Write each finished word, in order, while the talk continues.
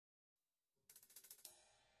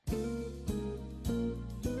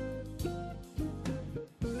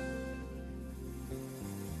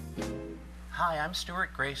Hi, I'm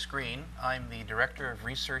Stuart Grace Green. I'm the Director of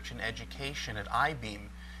Research and Education at IBEAM,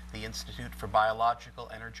 the Institute for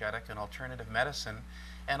Biological, Energetic, and Alternative Medicine,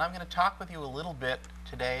 and I'm going to talk with you a little bit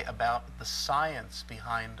today about the science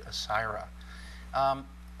behind Asira. I'm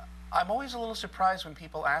always a little surprised when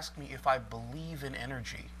people ask me if I believe in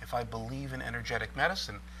energy, if I believe in energetic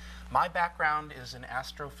medicine. My background is in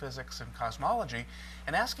astrophysics and cosmology,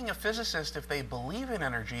 and asking a physicist if they believe in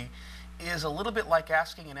energy is a little bit like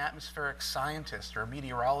asking an atmospheric scientist or a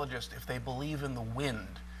meteorologist if they believe in the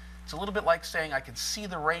wind. It's a little bit like saying I can see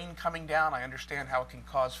the rain coming down, I understand how it can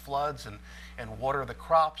cause floods and water the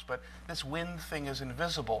crops, but this wind thing is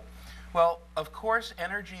invisible. Well, of course,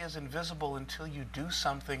 energy is invisible until you do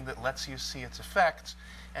something that lets you see its effects,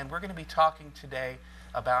 and we're going to be talking today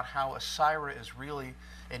about how Asira is really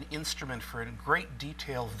an instrument for in great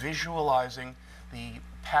detail visualizing the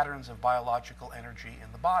patterns of biological energy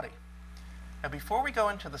in the body. Now, before we go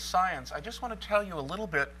into the science, I just want to tell you a little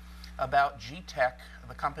bit about G-Tech,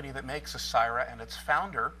 the company that makes Asira, and its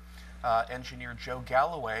founder, engineer Joe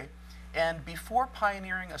Galloway. And before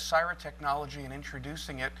pioneering Asira technology and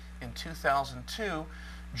introducing it in 2002,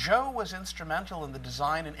 Joe was instrumental in the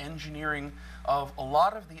design and engineering of a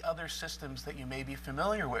lot of the other systems that you may be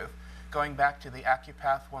familiar with, going back to the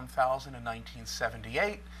AccuPath 1000 in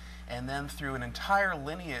 1978, and then through an entire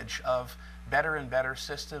lineage of better and better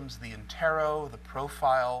systems, the Intero, the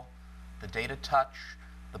Profile, the Data Touch,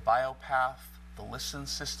 the Biopath, the Listen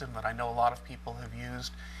system that I know a lot of people have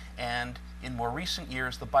used, and in more recent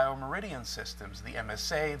years, the Biomeridian systems, the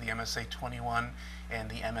MSA, the MSA-21, and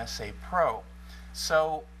the MSA Pro.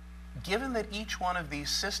 So, given that each one of these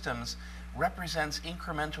systems represents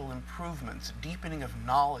incremental improvements, deepening of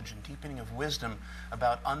knowledge and deepening of wisdom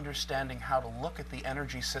about understanding how to look at the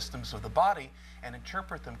energy systems of the body and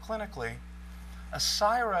interpret them clinically,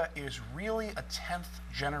 Asira is really a 10th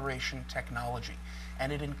generation technology,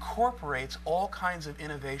 and it incorporates all kinds of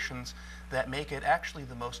innovations that make it actually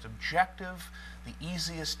the most objective, the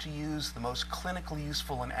easiest to use, the most clinically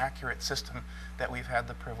useful and accurate system that we've had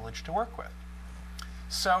the privilege to work with.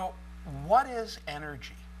 So, what is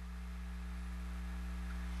energy?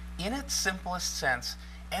 In its simplest sense,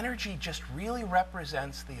 energy just really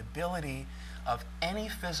represents the ability of any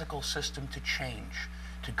physical system to change,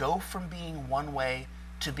 to go from being one way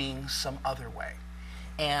to being some other way.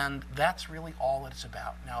 And that's really all it's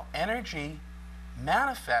about. Now, energy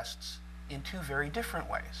manifests in two very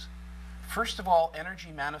different ways. First of all,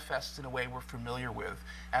 energy manifests in a way we're familiar with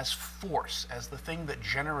as force, as the thing that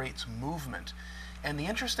generates movement. And the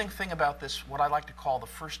interesting thing about this, what I like to call the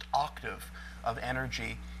first octave of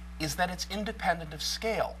energy, is that it's independent of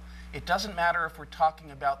scale. It doesn't matter if we're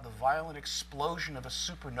talking about the violent explosion of a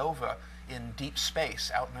supernova in deep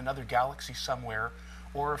space, out in another galaxy somewhere,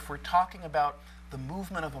 or if we're talking about the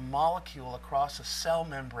movement of a molecule across a cell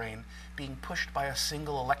membrane being pushed by a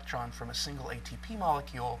single electron from a single ATP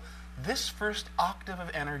molecule. This first octave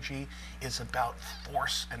of energy is about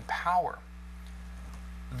force and power.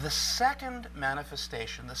 The second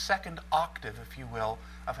manifestation, the second octave, if you will,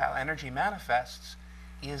 of how energy manifests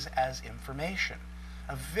is as information.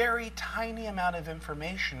 A very tiny amount of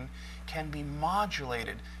information can be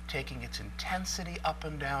modulated, taking its intensity up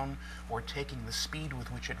and down, or taking the speed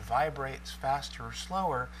with which it vibrates, faster or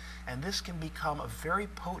slower, and this can become a very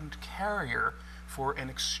potent carrier for an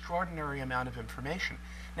extraordinary amount of information.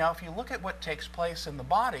 Now, if you look at what takes place in the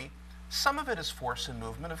body, some of it is force and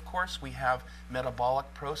movement. Of course, we have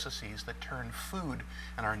metabolic processes that turn food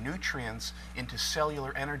and our nutrients into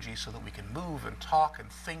cellular energy so that we can move and talk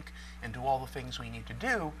and think and do all the things we need to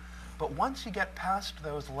do. But once you get past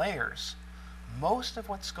those layers, most of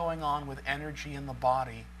what's going on with energy in the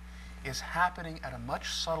body is happening at a much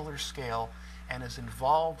subtler scale and is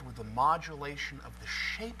involved with the modulation of the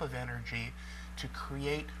shape of energy to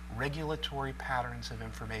create regulatory patterns of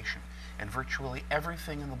information. And virtually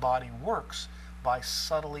everything in the body works by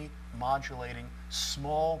subtly modulating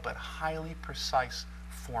small but highly precise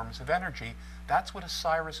forms of energy. That's what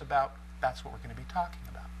Asira is about. That's what we're going to be talking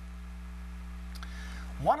about.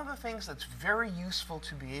 One of the things that's very useful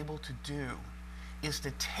to be able to do is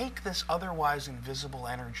to take this otherwise invisible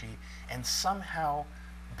energy and somehow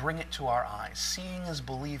bring it to our eyes. Seeing is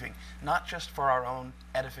believing, not just for our own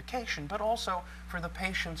edification, but also for the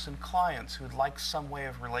patients and clients who'd like some way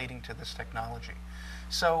of relating to this technology.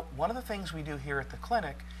 So one of the things we do here at the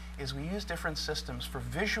clinic is we use different systems for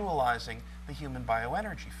visualizing the human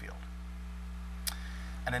bioenergy field.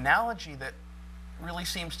 An analogy that really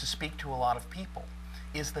seems to speak to a lot of people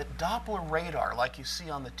is that Doppler radar, like you see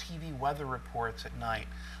on the TV weather reports at night,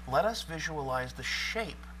 let us visualize the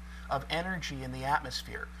shape of energy in the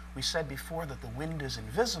atmosphere. We said before that the wind is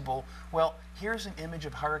invisible. Well, here's an image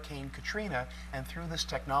of Hurricane Katrina, and through this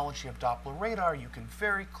technology of Doppler radar, you can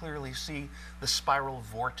very clearly see the spiral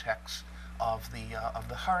vortex of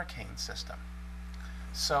the hurricane system.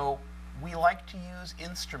 So we like to use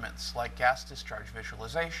instruments like gas discharge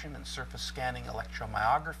visualization and surface scanning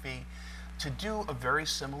electromyography to do a very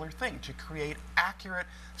similar thing, to create accurate,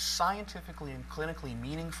 scientifically and clinically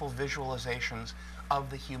meaningful visualizations of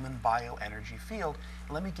the human bioenergy field.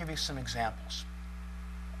 Let me give you some examples.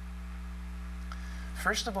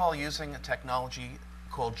 First of all, using a technology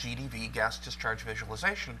called GDV, gas discharge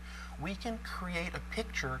visualization, we can create a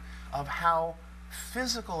picture of how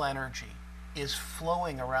physical energy is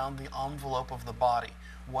flowing around the envelope of the body,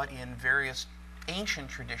 what in various ancient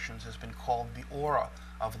traditions has been called the aura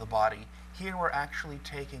of the body. Here we're actually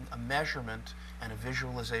taking a measurement and a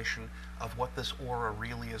visualization of what this aura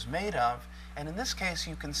really is made of, and in this case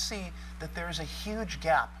you can see that there's a huge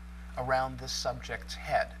gap around this subject's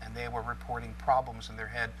head, and they were reporting problems in their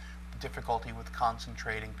head, difficulty with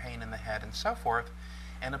concentrating, pain in the head, and so forth.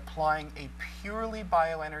 And applying a purely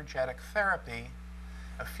bioenergetic therapy,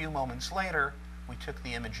 a few moments later, we took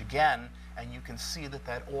the image again, and you can see that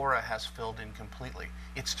that aura has filled in completely.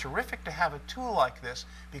 It's terrific to have a tool like this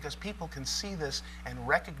because people can see this and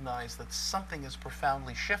recognize that something is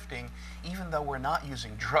profoundly shifting. Even though we're not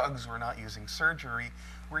using drugs, we're not using surgery,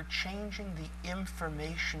 we're changing the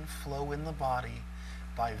information flow in the body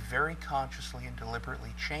by very consciously and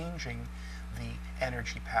deliberately changing the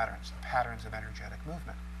energy patterns, the patterns of energetic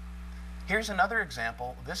movement. Here's another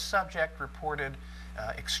example. This subject reported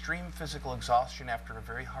extreme physical exhaustion after a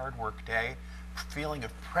very hard work day, feeling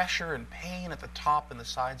of pressure and pain at the top and the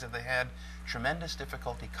sides of the head, tremendous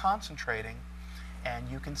difficulty concentrating, and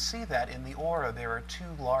you can see that in the aura there are two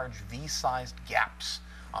large V-sized gaps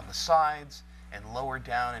on the sides and lower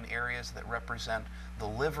down in areas that represent the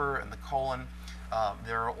liver and the colon.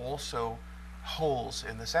 There are also holes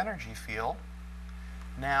in this energy field.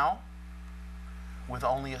 Now, with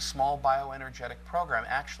only a small bioenergetic program,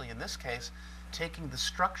 actually in this case, taking the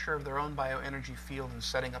structure of their own bioenergy field and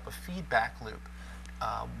setting up a feedback loop,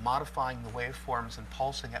 modifying the waveforms and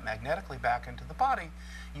pulsing it magnetically back into the body,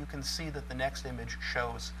 you can see that the next image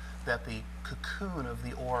shows that the cocoon of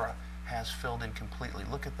the aura has filled in completely.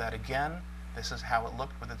 Look at that again. This is how it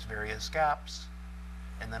looked with its various gaps.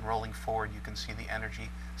 And then rolling forward, you can see the energy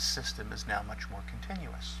system is now much more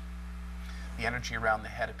continuous. The energy around the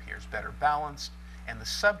head appears better balanced, and the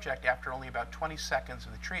subject, after only about 20 seconds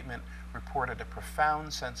of the treatment, reported a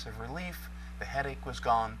profound sense of relief. The headache was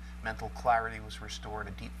gone, mental clarity was restored,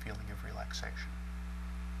 a deep feeling of relaxation.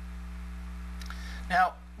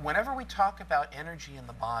 Now, whenever we talk about energy in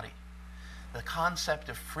the body, the concept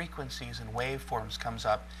of frequencies and waveforms comes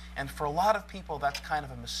up, and for a lot of people that's kind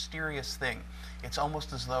of a mysterious thing. It's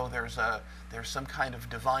almost as though there's some kind of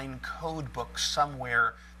divine code book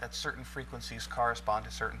somewhere that certain frequencies correspond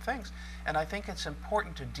to certain things, and I think it's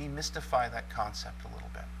important to demystify that concept a little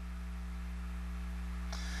bit.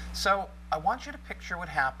 So I want you to picture what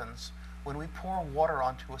happens when we pour water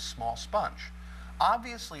onto a small sponge.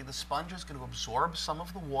 Obviously the sponge is going to absorb some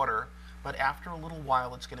of the water, but after a little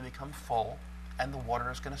while it's going to become full and the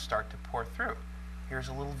water is going to start to pour through. Here's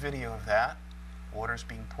a little video of that. Water is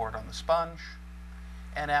being poured on the sponge,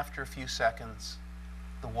 and after a few seconds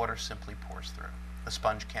the water simply pours through. The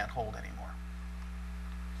sponge can't hold anymore.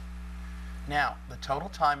 Now, the total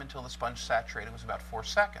time until the sponge saturated was about 4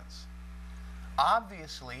 seconds.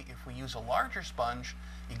 Obviously, if we use a larger sponge,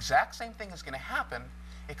 the exact same thing is going to happen,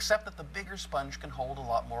 except that the bigger sponge can hold a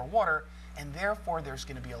lot more water, and therefore there's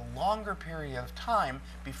going to be a longer period of time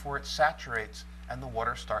before it saturates and the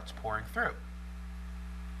water starts pouring through.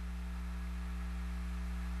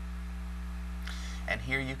 And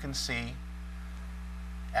here you can see,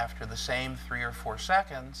 after the same 3 or 4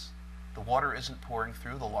 seconds, the water isn't pouring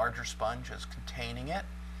through, the larger sponge is containing it,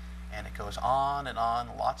 and it goes on and on,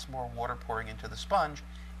 lots more water pouring into the sponge,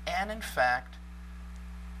 and in fact,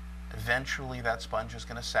 eventually that sponge is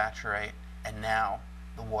going to saturate, and now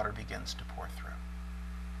the water begins to pour through.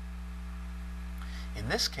 In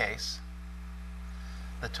this case,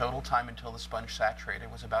 the total time until the sponge saturated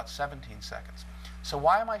was about 17 seconds. So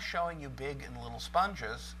why am I showing you big and little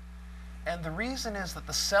sponges? And the reason is that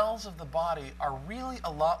the cells of the body are really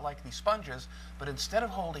a lot like these sponges, but instead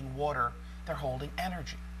of holding water, they're holding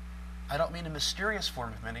energy. I don't mean a mysterious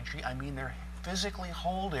form of energy, I mean they're physically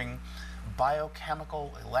holding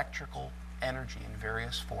biochemical, electrical energy in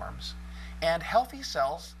various forms. And healthy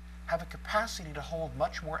cells have a capacity to hold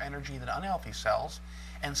much more energy than unhealthy cells,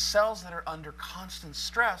 and cells that are under constant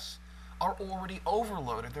stress are already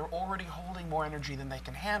overloaded. They're already holding more energy than they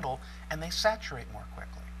can handle, and they saturate more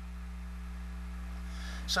quickly.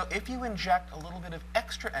 So if you inject a little bit of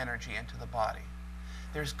extra energy into the body,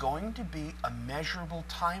 there's going to be a measurable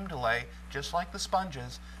time delay, just like the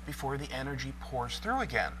sponges, before the energy pours through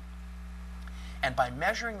again. And by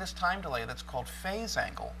measuring this time delay, that's called phase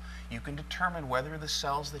angle, you can determine whether the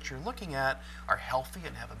cells that you're looking at are healthy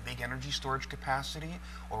and have a big energy storage capacity,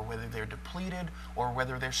 or whether they're depleted, or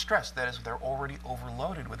whether they're stressed. That is, they're already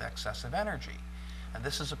overloaded with excessive energy. And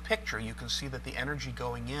this is a picture. You can see that the energy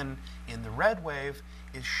going in the red wave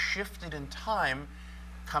is shifted in time,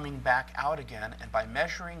 coming back out again. And by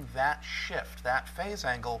measuring that shift, that phase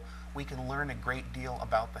angle, we can learn a great deal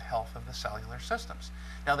about the health of the cellular systems.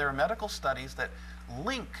 Now, there are medical studies that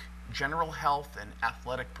link general health and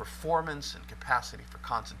athletic performance and capacity for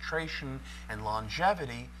concentration and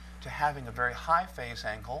longevity to having a very high phase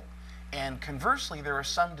angle. And conversely, there are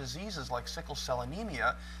some diseases like sickle cell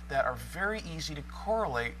anemia that are very easy to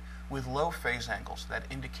correlate with low phase angles that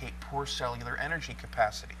indicate poor cellular energy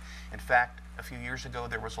capacity. In fact, a few years ago,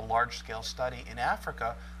 there was a large-scale study in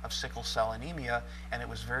Africa of sickle cell anemia, and it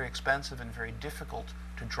was very expensive and very difficult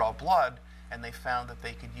to draw blood, and they found that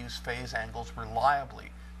they could use phase angles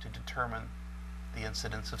reliably to determine the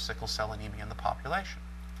incidence of sickle cell anemia in the population.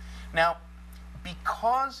 Now,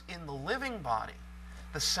 because in the living body,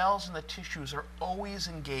 the cells and the tissues are always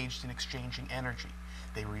engaged in exchanging energy.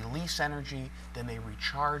 They release energy, then they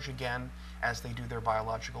recharge again as they do their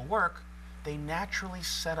biological work. They naturally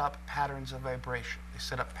set up patterns of vibration. They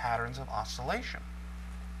set up patterns of oscillation.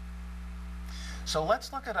 So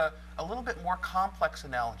let's look at a little bit more complex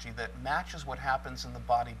analogy that matches what happens in the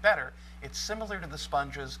body better. It's similar to the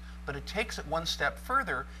sponges, but it takes it one step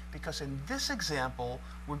further, because in this example,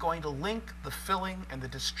 we're going to link the filling and the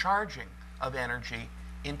discharging of energy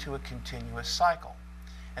into a continuous cycle.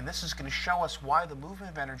 And this is going to show us why the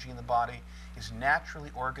movement of energy in the body is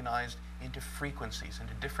naturally organized into frequencies,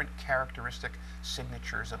 into different characteristic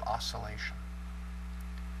signatures of oscillation.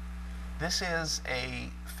 This is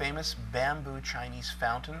a famous bamboo Chinese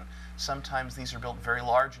fountain. Sometimes these are built very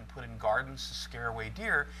large and put in gardens to scare away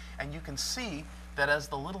deer. And you can see that as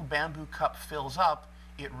the little bamboo cup fills up,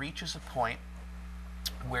 it reaches a point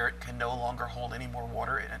where it can no longer hold any more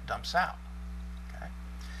water and it dumps out.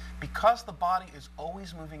 Because the body is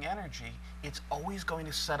always moving energy, it's always going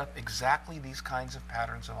to set up exactly these kinds of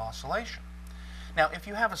patterns of oscillation. Now, if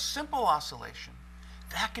you have a simple oscillation,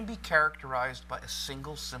 that can be characterized by a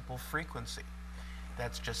single simple frequency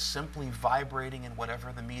that's just simply vibrating in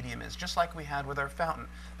whatever the medium is. Just like we had with our fountain,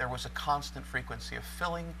 there was a constant frequency of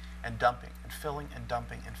filling and dumping, and filling and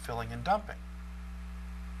dumping, and filling and dumping.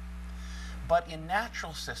 But in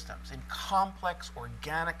natural systems, in complex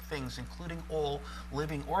organic things, including all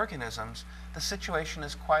living organisms, the situation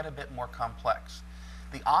is quite a bit more complex.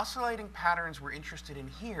 The oscillating patterns we're interested in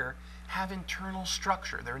here have internal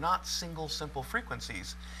structure. They're not single simple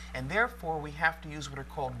frequencies, and therefore we have to use what are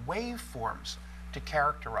called waveforms to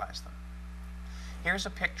characterize them. Here's a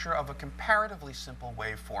picture of a comparatively simple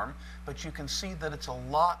waveform, but you can see that it's a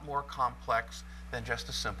lot more complex than just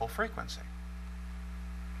a simple frequency.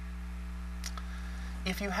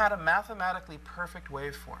 If you had a mathematically perfect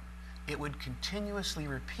waveform, it would continuously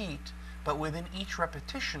repeat, but within each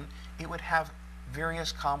repetition, it would have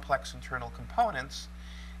various complex internal components.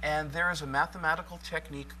 And there is a mathematical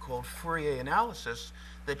technique called Fourier analysis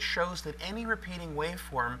that shows that any repeating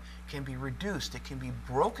waveform can be reduced. It can be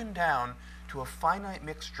broken down to a finite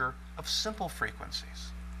mixture of simple frequencies.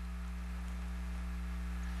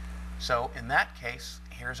 So in that case,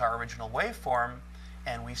 here's our original waveform,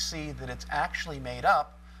 and we see that it's actually made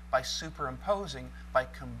up by superimposing, by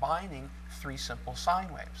combining three simple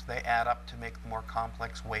sine waves. They add up to make the more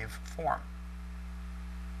complex wave form.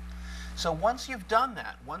 So once you've done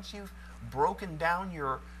that, once you've broken down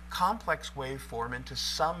your complex waveform into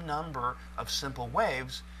some number of simple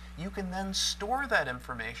waves, you can then store that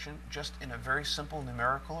information just in a very simple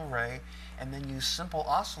numerical array, and then use simple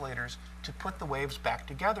oscillators to put the waves back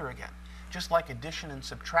together again. Just like addition and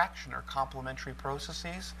subtraction are complementary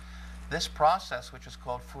processes, this process, which is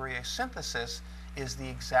called Fourier synthesis, is the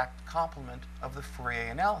exact complement of the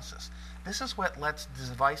Fourier analysis. This is what lets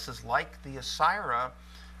devices like the Asira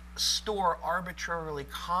store arbitrarily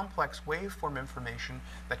complex waveform information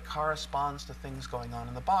that corresponds to things going on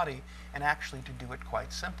in the body, and actually to do it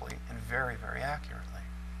quite simply and very, very accurately.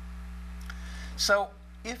 So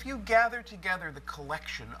if you gather together the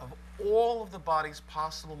collection of all of the body's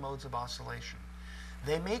possible modes of oscillation,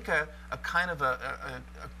 they make a kind of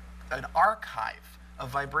an archive of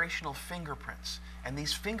vibrational fingerprints. And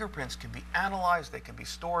these fingerprints can be analyzed, they can be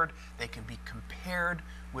stored, they can be compared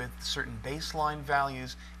with certain baseline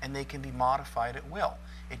values, and they can be modified at will.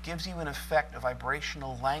 It gives you, in effect, a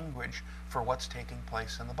vibrational language for what's taking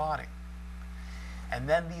place in the body. And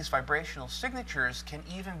then these vibrational signatures can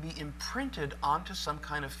even be imprinted onto some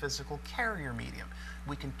kind of physical carrier medium.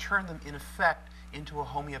 We can turn them, in effect, into a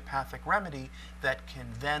homeopathic remedy that can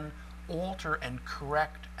then alter and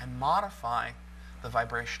correct and modify the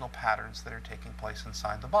vibrational patterns that are taking place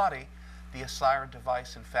inside the body. The Asira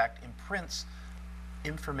device, in fact, imprints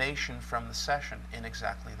information from the session in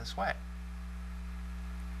exactly this way.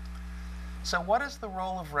 So what is the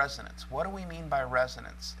role of resonance? What do we mean by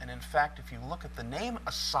resonance? And in fact, if you look at the name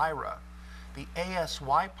Asira, the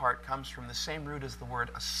ASY part comes from the same root as the word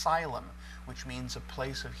asylum, which means a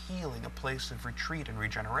place of healing, a place of retreat and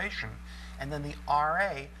regeneration. And then the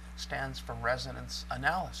RA stands for resonance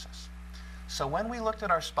analysis. So when we looked at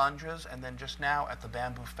our sponges and then just now at the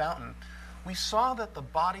bamboo fountain, we saw that the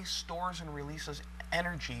body stores and releases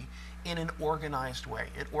energy in an organized way.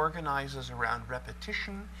 It organizes around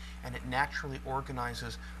repetition, and it naturally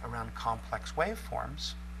organizes around complex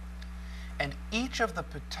waveforms. And each of the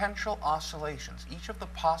potential oscillations, each of the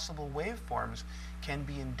possible waveforms, can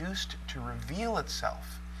be induced to reveal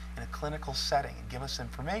itself in a clinical setting and give us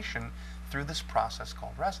information through this process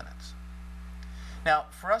called resonance. Now,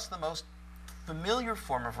 for us, the most familiar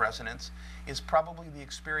form of resonance is probably the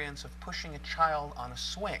experience of pushing a child on a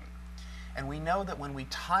swing. And we know that when we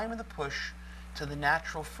time the push to the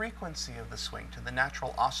natural frequency of the swing, to the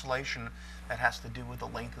natural oscillation that has to do with the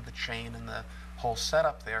length of the chain and the whole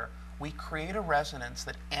setup there, we create a resonance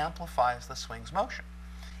that amplifies the swing's motion.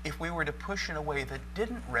 If we were to push in a way that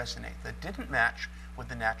didn't resonate, that didn't match with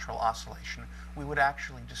the natural oscillation, we would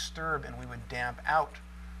actually disturb and we would damp out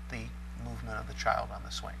the movement of the child on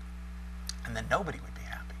the swing. And then nobody would be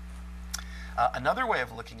happy. Another way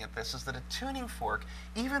of looking at this is that a tuning fork,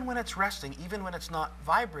 even when it's resting, even when it's not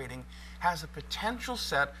vibrating, has a potential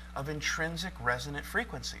set of intrinsic resonant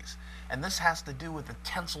frequencies. And this has to do with the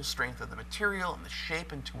tensile strength of the material and the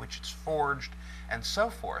shape into which it's forged and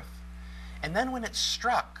so forth. And then when it's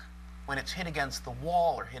struck, when it's hit against the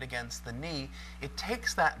wall or hit against the knee, it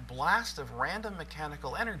takes that blast of random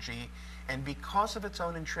mechanical energy, and because of its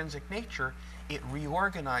own intrinsic nature, it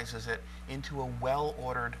reorganizes it into a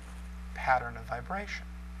well-ordered pattern of vibration.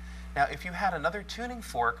 Now, if you had another tuning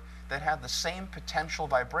fork that had the same potential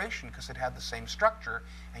vibration because it had the same structure,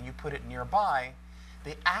 and you put it nearby,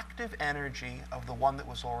 the active energy of the one that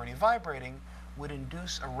was already vibrating would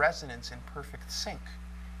induce a resonance in perfect sync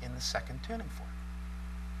in the second tuning fork.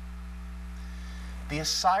 The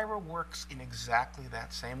Asira works in exactly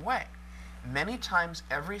that same way. Many times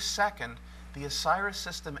every second, the Asira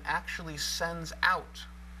system actually sends out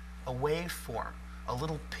a waveform, a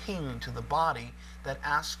little ping to the body that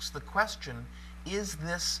asks the question, is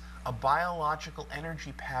this a biological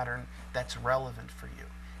energy pattern that's relevant for you?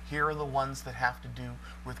 Here are the ones that have to do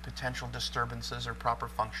with potential disturbances or proper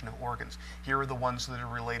function of organs. Here are the ones that are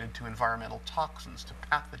related to environmental toxins, to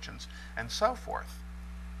pathogens, and so forth.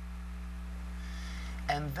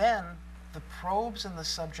 And then the probes in the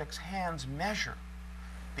subject's hands measure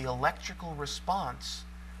the electrical response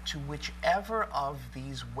to whichever of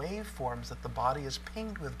these waveforms that the body is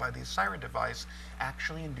pinged with by the Asira device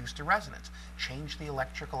actually induced a resonance, change the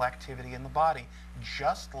electrical activity in the body,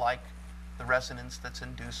 just like the resonance that's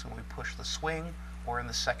induced when we push the swing or in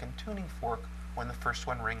the second tuning fork when the first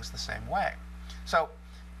one rings the same way. So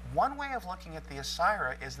one way of looking at the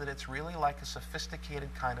Asira is that it's really like a sophisticated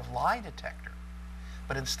kind of lie detector.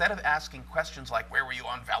 But instead of asking questions like, where were you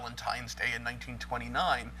on Valentine's Day in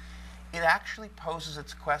 1929, it actually poses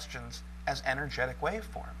its questions as energetic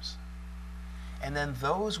waveforms. And then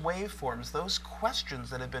those waveforms, those questions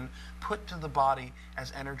that have been put to the body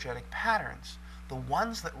as energetic patterns, the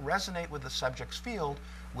ones that resonate with the subject's field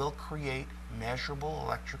will create measurable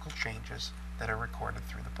electrical changes that are recorded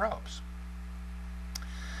through the probes.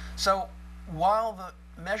 So while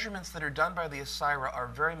the measurements that are done by the Asira are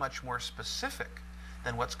very much more specific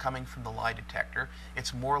than what's coming from the lie detector,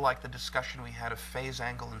 it's more like the discussion we had of phase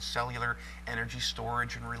angle and cellular energy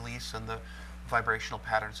storage and release and the vibrational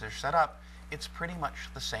patterns that are set up, it's pretty much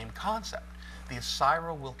the same concept. The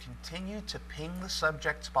Asira will continue to ping the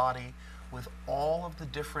subject's body with all of the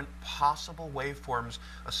different possible waveforms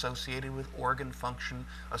associated with organ function,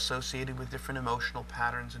 associated with different emotional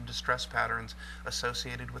patterns and distress patterns,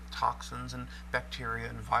 associated with toxins and bacteria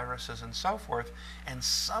and viruses and so forth, and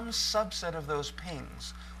some subset of those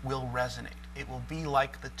pings will resonate. It will be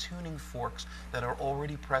like the tuning forks that are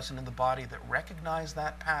already present in the body that recognize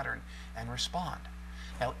that pattern and respond.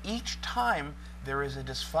 Now, each time there is a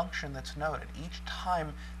dysfunction that's noted, each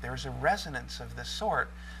time there's a resonance of this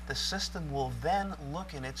sort, the system will then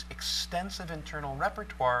look in its extensive internal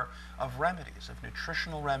repertoire of remedies, of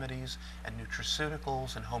nutritional remedies and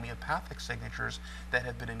nutraceuticals and homeopathic signatures that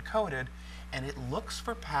have been encoded, and it looks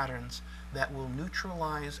for patterns that will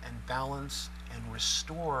neutralize and balance and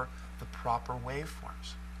restore the proper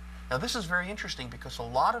waveforms. Now, this is very interesting because a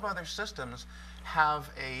lot of other systems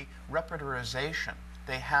have a repertorization.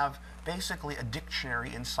 They have basically a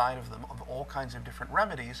dictionary inside of them of all kinds of different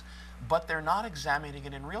remedies, but they're not examining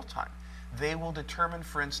it in real time. They will determine,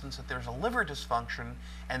 for instance, that there's a liver dysfunction,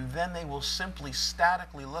 and then they will simply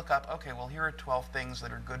statically look up, okay, well, here are 12 things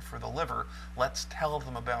that are good for the liver. Let's tell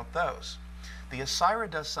them about those. The Asira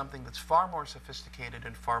does something that's far more sophisticated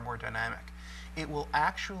and far more dynamic. It will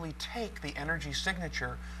actually take the energy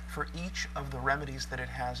signature for each of the remedies that it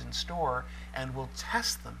has in store and will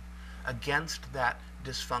test them against that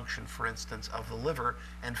dysfunction, for instance, of the liver,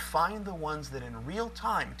 and find the ones that in real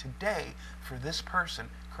time today for this person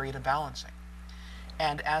create a balancing.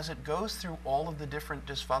 And as it goes through all of the different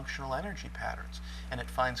dysfunctional energy patterns, and it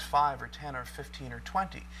finds 5 or 10 or 15 or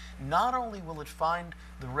 20, not only will it find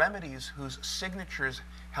the remedies whose signatures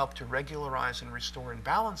help to regularize and restore and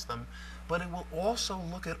balance them, but it will also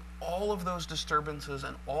look at all of those disturbances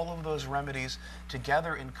and all of those remedies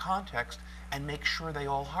together in context and make sure they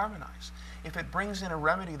all harmonize. If it brings in a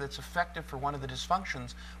remedy that's effective for one of the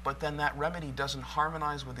dysfunctions, but then that remedy doesn't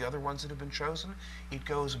harmonize with the other ones that have been chosen, it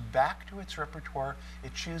goes back to its repertoire,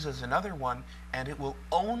 it chooses another one, and it will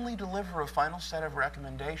only deliver a final set of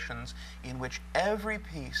recommendations in which every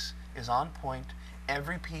piece is on point,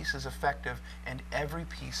 every piece is effective, and every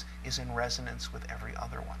piece is in resonance with every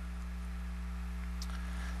other one.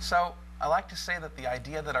 So I like to say that the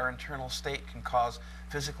idea that our internal state can cause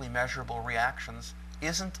physically measurable reactions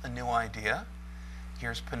isn't a new idea.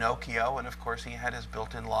 Here's Pinocchio, and of course he had his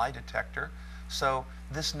built-in lie detector. So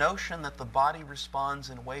this notion that the body responds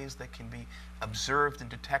in ways that can be observed and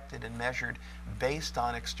detected and measured based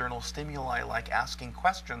on external stimuli, like asking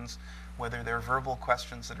questions, whether they're verbal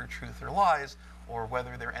questions that are truth or lies, or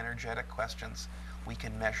whether they're energetic questions, we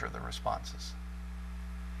can measure the responses.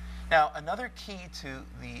 Now, another key to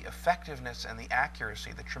the effectiveness and the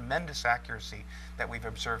accuracy, the tremendous accuracy that we've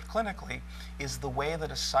observed clinically, is the way that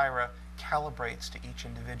Asira calibrates to each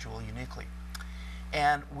individual uniquely.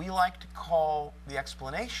 And we like to call the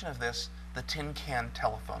explanation of this the tin can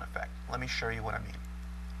telephone effect. Let me show you what I mean.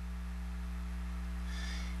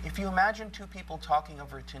 If you imagine two people talking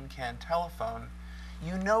over a tin can telephone,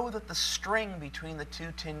 you know that the string between the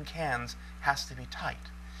two tin cans has to be tight.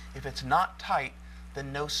 If it's not tight,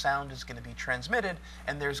 then no sound is going to be transmitted,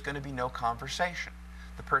 and there's going to be no conversation.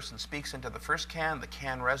 The person speaks into the first can, the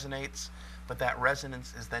can resonates, but that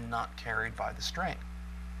resonance is then not carried by the string.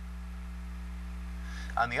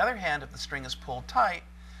 On the other hand, if the string is pulled tight,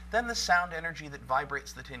 then the sound energy that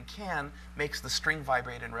vibrates the tin can makes the string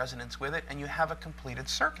vibrate in resonance with it, and you have a completed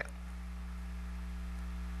circuit.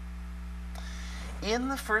 In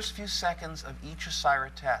the first few seconds of each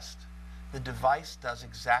Asira test, the device does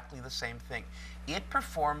exactly the same thing. It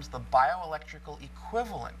performs the bioelectrical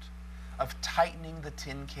equivalent of tightening the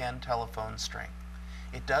tin can telephone string.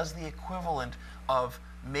 It does the equivalent of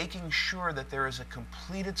making sure that there is a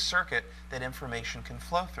completed circuit that information can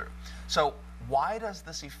flow through. So why does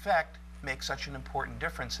this effect make such an important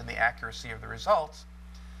difference in the accuracy of the results?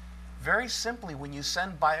 Very simply, when you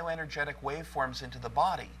send bioenergetic waveforms into the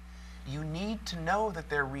body, you need to know that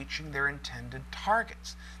they're reaching their intended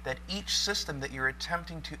targets, that each system that you're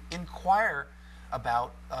attempting to inquire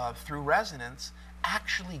about through resonance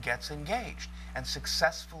actually gets engaged and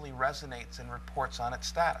successfully resonates and reports on its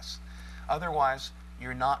status. Otherwise,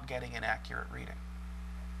 you're not getting an accurate reading.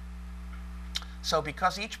 So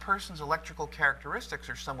because each person's electrical characteristics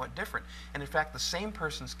are somewhat different, and in fact the same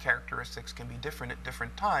person's characteristics can be different at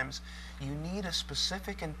different times, you need a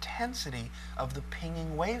specific intensity of the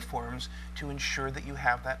pinging waveforms to ensure that you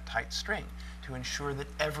have that tight string, to ensure that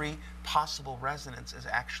every possible resonance is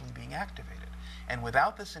actually being activated. And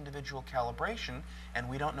without this individual calibration, and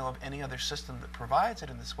we don't know of any other system that provides it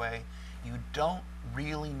in this way, you don't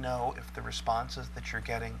really know if the responses that you're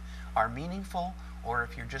getting are meaningful or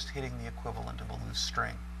if you're just hitting the equivalent of a loose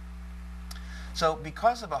string. So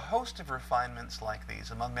because of a host of refinements like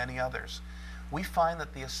these, among many others, we find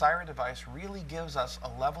that the Asira device really gives us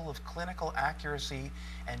a level of clinical accuracy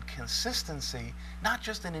and consistency, not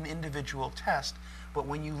just in an individual test, but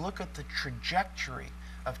when you look at the trajectory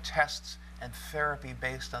of tests and therapy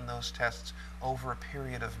based on those tests over a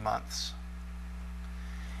period of months.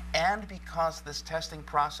 And because this testing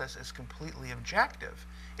process is completely objective,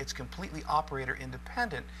 it's completely operator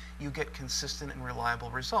independent, you get consistent and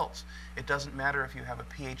reliable results. It doesn't matter if you have a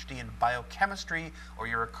PhD in biochemistry, or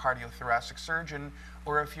you're a cardiothoracic surgeon,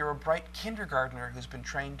 or if you're a bright kindergartner who's been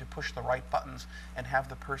trained to push the right buttons and have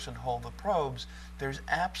the person hold the probes. There's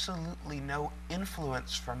absolutely no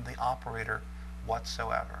influence from the operator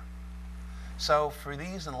whatsoever. So for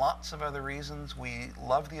these and lots of other reasons, we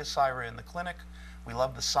love the Asira in the clinic. We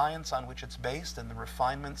love the science on which it's based and the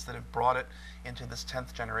refinements that have brought it into this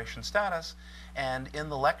 10th generation status. And in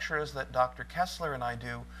the lectures that Dr. Kessler and I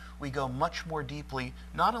do, we go much more deeply,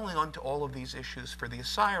 not only onto all of these issues for the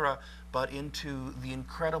Asira, but into the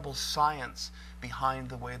incredible science behind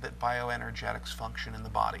the way that bioenergetics function in the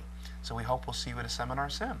body. So we hope we'll see you at a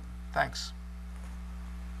seminar soon. Thanks.